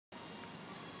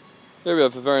Here we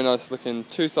have a very nice looking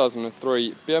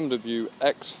 2003 BMW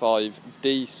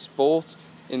X5 Sport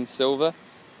in silver.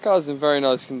 The car is in very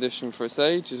nice condition for its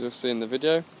age, as you'll see in the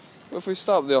video. But if we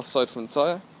start with the offside front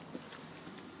tyre,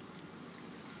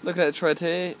 looking at the tread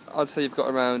here, I'd say you've got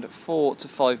around 4 to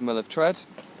 5 mil of tread.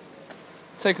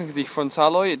 Taking a look at the front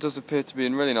alloy, it does appear to be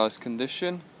in really nice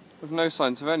condition, with no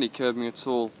signs of any curbing at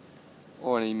all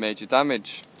or any major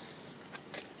damage.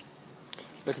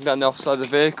 Looking down the offside of the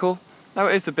vehicle, now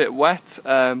it is a bit wet,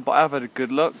 but I have had a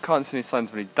good look, can't see any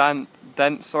signs of any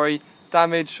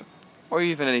damage, or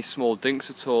even any small dinks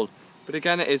at all. But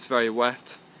again, it is very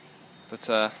wet, but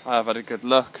I have had a good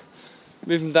look.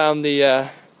 Moving down the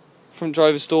front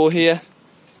driver's door here,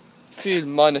 a few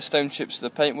minor stone chips to the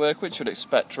paintwork, which you'd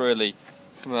expect really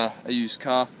from a used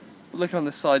car. But looking on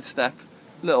the side step,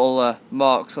 little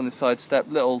marks on the side step,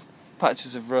 little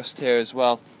patches of rust here as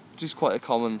well, which is quite a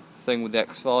common thing with the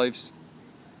X5s.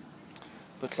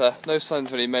 But no signs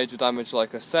of any major damage,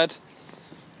 like I said.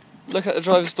 Look at the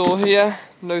driver's door here,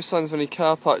 no signs of any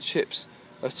car part chips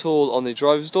at all on the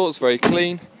driver's door, it's very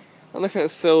clean. And looking at the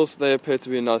sills, they appear to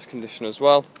be in nice condition as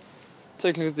well.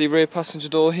 Taking a look at the rear passenger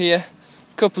door here,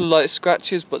 a couple of light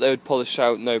scratches, but they would polish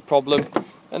out no problem.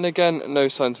 And again, no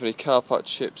signs of any car part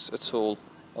chips at all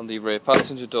on the rear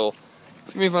passenger door.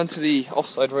 If we move on to the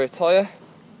offside rear tyre,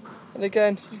 and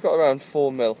again, you've got around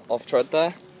 4 mil of tread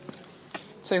there.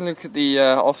 Taking a look at the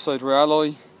offside rear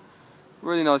alloy,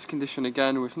 really nice condition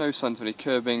again, with no signs of any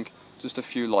curbing, just a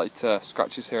few light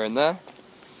scratches here and there.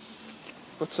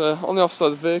 But on the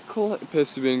offside of the vehicle, it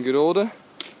appears to be in good order.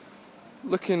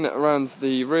 Looking around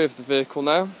the rear of the vehicle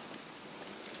now,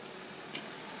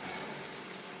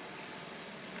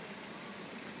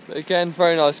 but again,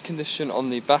 very nice condition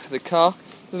on the back of the car.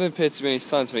 Doesn't appear to be any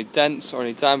signs of any dents or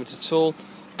any damage at all.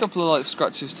 A couple of light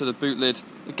scratches to the boot lid.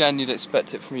 Again, you'd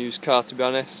expect it from a used car, to be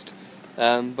honest.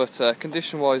 But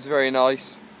condition wise, very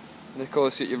nice. And of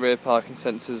course, you get your rear parking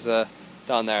sensors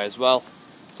down there as well.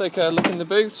 Take a look in the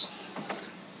boot.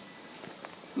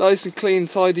 Nice and clean,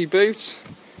 tidy boot.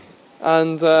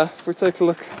 And if we take a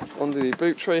look under the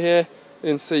boot tray here, you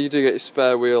can see you do get your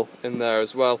spare wheel in there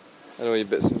as well, and all your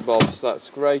bits and bobs, so that's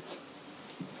great.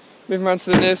 Moving around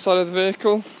to the near side of the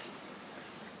vehicle.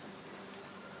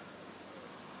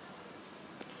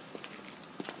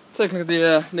 Taking a look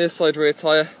at the near side rear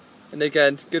tyre, and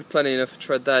again, good plenty enough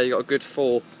tread there, you've got a good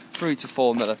 3 to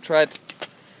 4 mil of tread.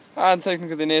 And taking a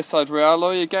look at the near side rear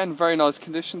alloy, again, very nice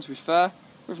condition to be fair,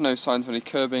 with no signs of any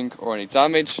curbing or any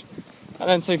damage. And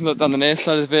then taking a look down the near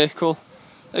side of the vehicle,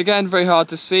 again, very hard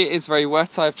to see, it is very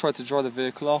wet. I've tried to dry the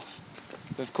vehicle off,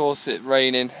 but of course it's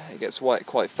raining, it gets wet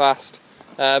quite fast.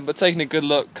 But taking a good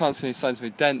look, can't see any signs of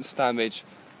any dents, damage,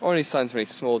 or any signs of any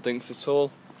small dinks at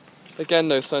all. Again,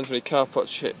 no signs of any car pot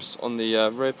chips on the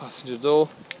rear passenger door.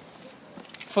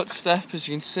 Footstep, as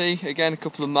you can see, again a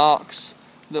couple of marks,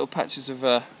 little patches of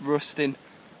rusting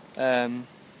to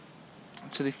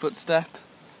the footstep.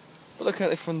 But looking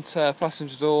at the front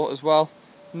passenger door as well,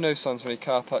 no signs of any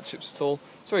car part chips at all.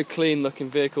 It's a very clean looking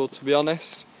vehicle, to be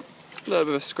honest. A little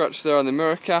bit of a scratch there on the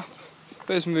mirror cap.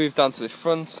 But as we move down to the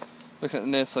front, looking at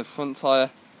the near side front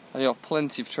tyre, and you've got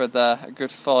plenty of tread there, a good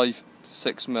 5 to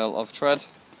 6 mil of tread.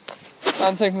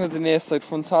 And taking a look at the near side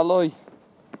front alloy,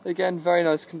 again very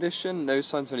nice condition, no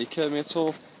signs of any curbing at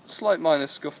all, slight minor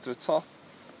scuff to the top,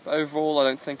 but overall I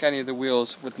don't think any of the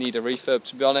wheels would need a refurb,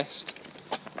 to be honest.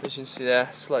 As you can see there,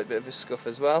 slight bit of a scuff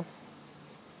as well.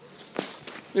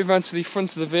 Move on to the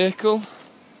front of the vehicle.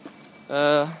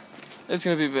 It's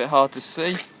going to be a bit hard to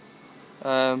see,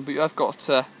 but you have got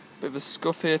a bit of a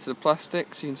scuff here to the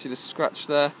plastic, so you can see the scratch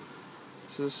there.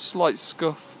 So there's a slight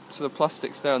scuff to the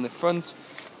plastics there on the front,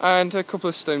 and a couple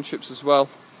of stone chips as well,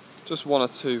 just 1 or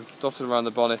 2 dotted around the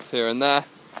bonnet here and there.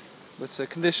 But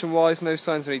condition wise, no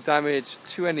signs of any damage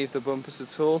to any of the bumpers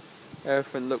at all,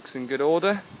 everything looks in good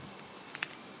order.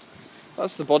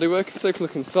 That's the bodywork. If you take a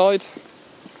look inside,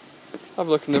 have a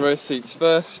look in the rear seats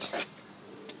first,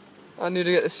 and you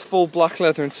do get this full black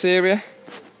leather interior,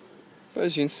 but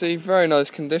as you can see, very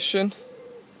nice condition.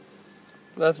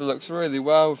 Leather looks really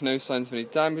well, with no signs of any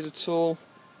damage at all.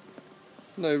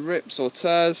 No rips or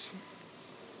tears.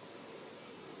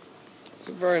 It's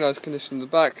a very nice condition in the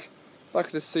back. Back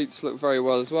of the seats look very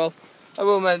well as well. I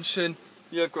will mention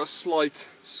you have got a slight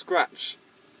scratch,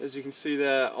 as you can see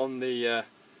there on the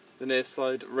near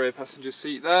side rear passenger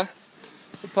seat there.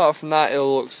 Apart from that, it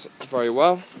all looks very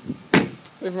well.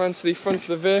 Moving around to the front of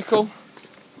the vehicle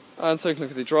and taking a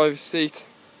look at the driver's seat.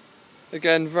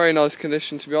 Again, very nice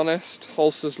condition, to be honest.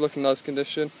 Holsters look in nice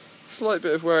condition. Slight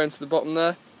bit of wear into the bottom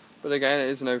there, but again, it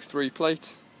is an 03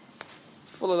 plate.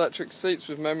 Full electric seats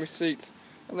with memory seats,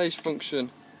 and they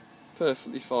function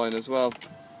perfectly fine as well,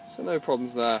 so no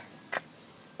problems there.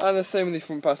 And the same with the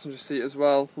front passenger seat as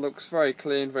well, looks very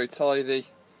clean, very tidy,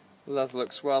 the leather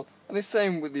looks well, and the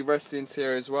same with the rest of the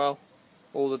interior as well,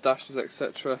 all the dashes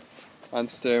etc, and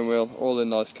steering wheel all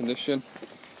in nice condition.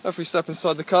 If we step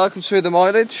inside the car, I can show you the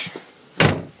mileage.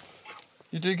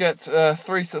 You do get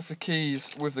 3 sets of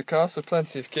keys with the car, so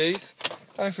plenty of keys.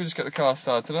 And if we just get the car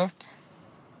started up,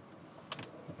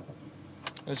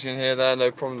 as you can hear there,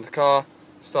 no problem with the car,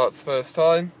 starts first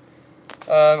time.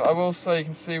 I will say, you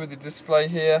can see with the display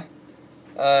here,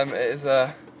 it is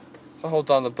if I hold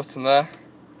down the button there,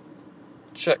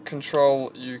 check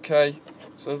control UK,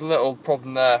 so there's a little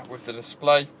problem there with the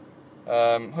display.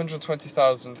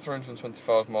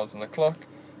 120,325 miles on the clock,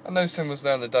 and no symbols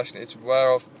there on the dash you need to be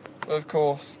aware of, but of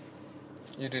course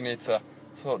you do need to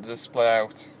sort the display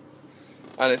out.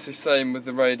 And it's the same with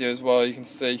the radio as well, you can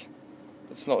see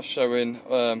it's not showing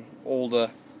all the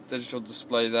digital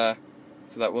display there,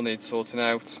 so that will need sorting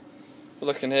out. But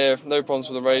looking here, no problems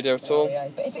with the radio at all.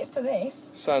 But if it's to this,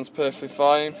 sounds perfectly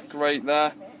fine, great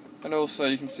there. And also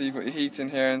you can see you've got your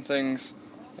heating here and things,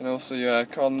 and also your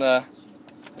aircon there.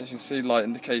 As you can see, light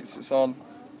indicates it's on.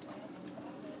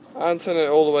 And turn it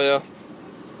all the way up,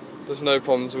 there's no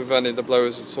problems with any of the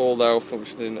blowers at all, they're all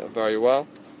functioning very well.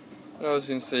 And as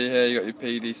you can see here, you've got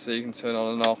your PDC, you can turn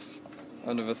on and off,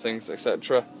 and other things,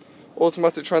 etc.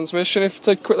 Automatic transmission. If you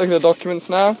take a quick look at the documents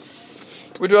now,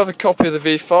 we do have a copy of the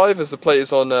V5 as the plate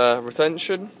is on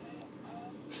retention.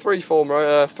 3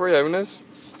 owners.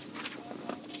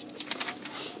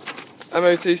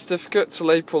 MOT certificate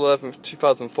till April 11th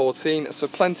 2014, so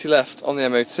plenty left on the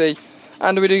MOT.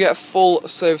 And we do get a full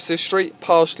service history,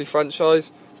 partially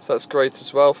franchise, so that's great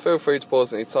as well. Feel free to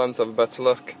pause at any time to have a better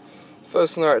look.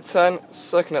 First one there at 10,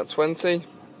 second at 20,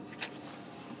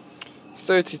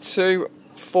 32,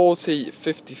 40,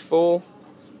 54,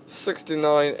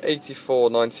 69, 84,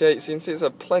 98, so you can see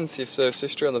there's plenty of service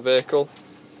history on the vehicle.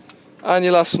 And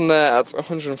your last one there at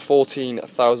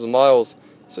 114,000 miles,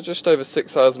 so just over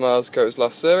 6,000 miles ago it was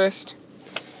last serviced.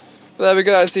 But there we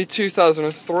go, that's the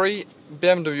 2003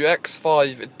 BMW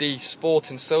X5 Sport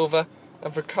in silver,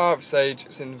 and for a car of its age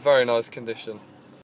it's in very nice condition.